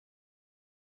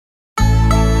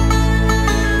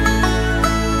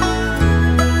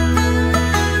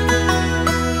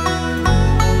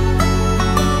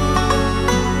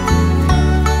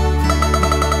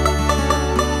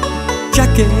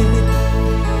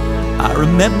I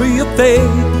remember your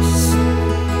face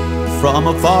from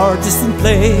a far distant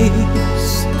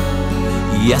place.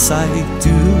 Yes, I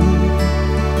do.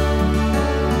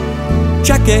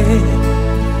 Jackie,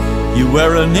 you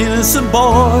were an innocent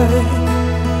boy.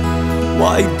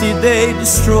 Why did they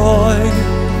destroy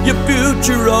your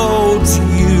future owed to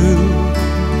you?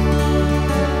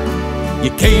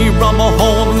 You came from a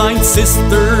home of 9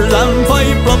 sisters and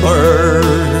 5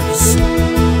 brothers.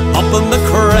 Up in the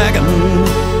Cragan,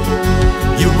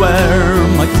 you were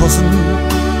my cousin.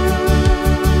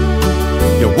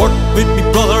 You worked with me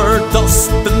brother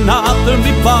Dustin after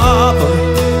me father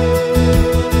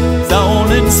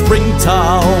down in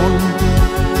Springtown,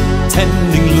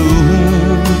 tending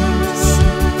looms.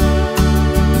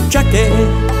 Jackie,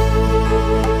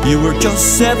 you were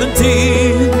just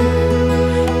 17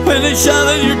 when they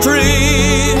shattered your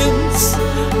dreams,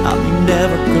 and you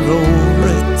never got over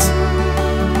it.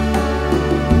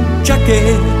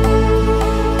 Jackie,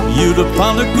 you'd have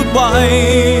found a good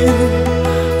wife,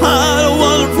 had a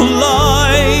wonderful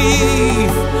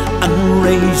life, and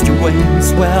raised your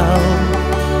wings well.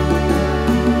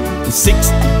 In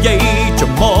 68,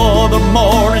 your mother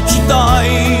mourned, she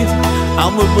died,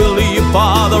 and with Willie, your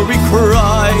father, he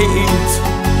cried.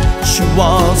 She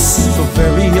was so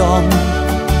very young.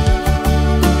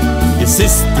 Your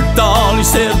sister Dolly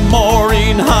said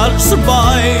Maureen had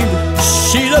survived.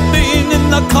 She'd have been in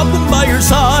the coffin by your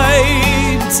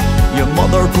side. Your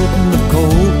mother couldn't have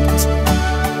coped.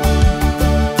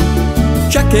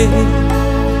 Jackie,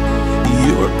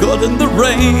 you were good in the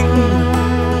ring,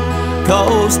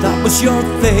 'cause that was your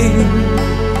thing.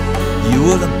 You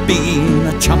would have been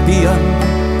a champion.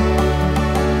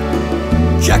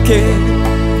 Jackie,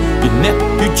 your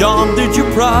nephew John did you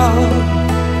proud,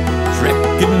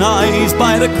 recognized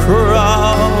by the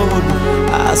crowd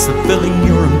as fulfilling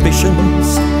your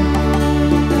ambitions.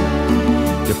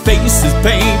 Your face is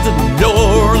painted and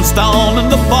yours down in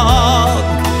the fog,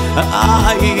 and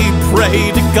I pray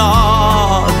to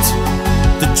God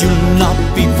that you'll not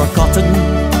be forgotten.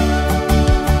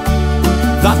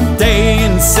 That day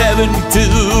in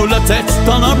 72 that etched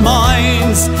on our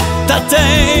minds, that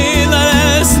day that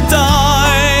has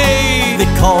died, they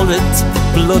called it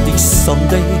Bloody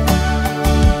Sunday.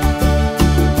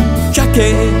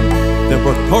 Jackie, there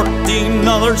were 13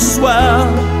 others swell,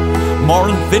 more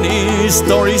unfinished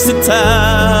stories to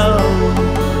tell.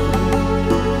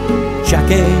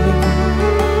 Jackie,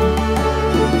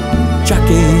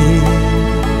 Jackie,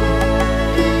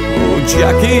 oh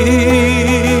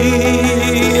Jackie,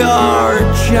 our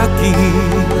Jackie,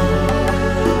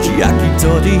 Jackie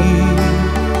Duddy.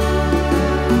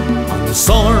 On the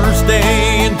summer's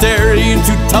day in Derry in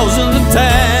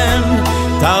 2010,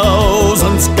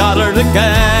 thousands gathered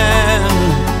again,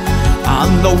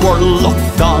 and the world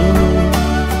looked on.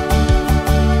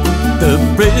 The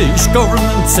British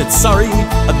government said sorry,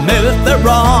 admitted they're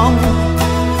wrong.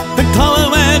 The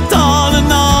column went on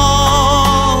and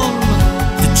on,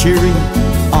 the cheering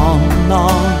on and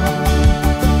on.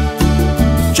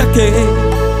 Jackie,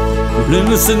 your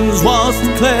innocence was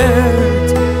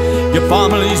declared, your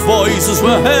family's voices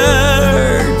were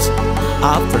heard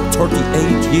after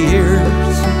 38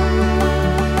 years.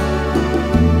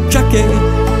 Jackie,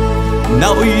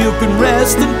 now you can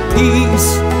rest in peace.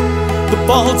 The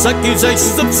false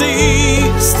accusations have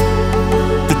ceased.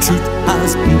 The truth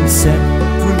has been set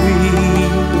free.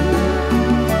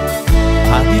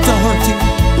 Paddy Doherty,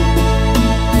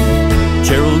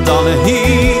 Gerald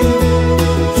Donaghy,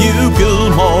 Hugh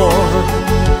Gilmore,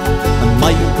 and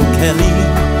Michael Kelly,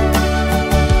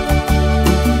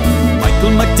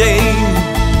 Michael McDade,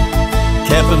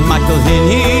 Kevin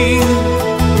McElhinney,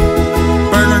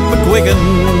 Bernard McGuigan,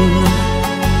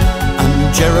 and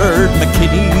Gerard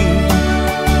McKinney,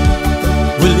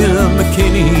 William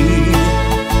McKinney,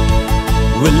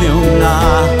 William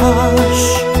Nash,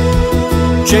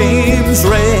 James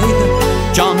Ray,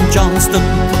 John Johnston,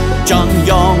 John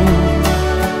Young,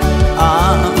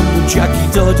 and Jackie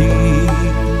Duddy.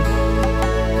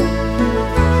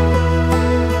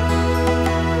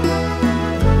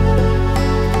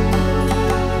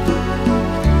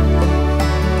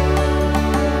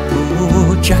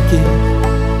 Jackie,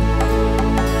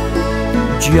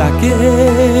 Jackie,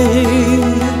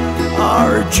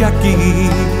 our Jackie,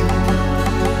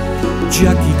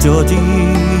 Jackie Duddy.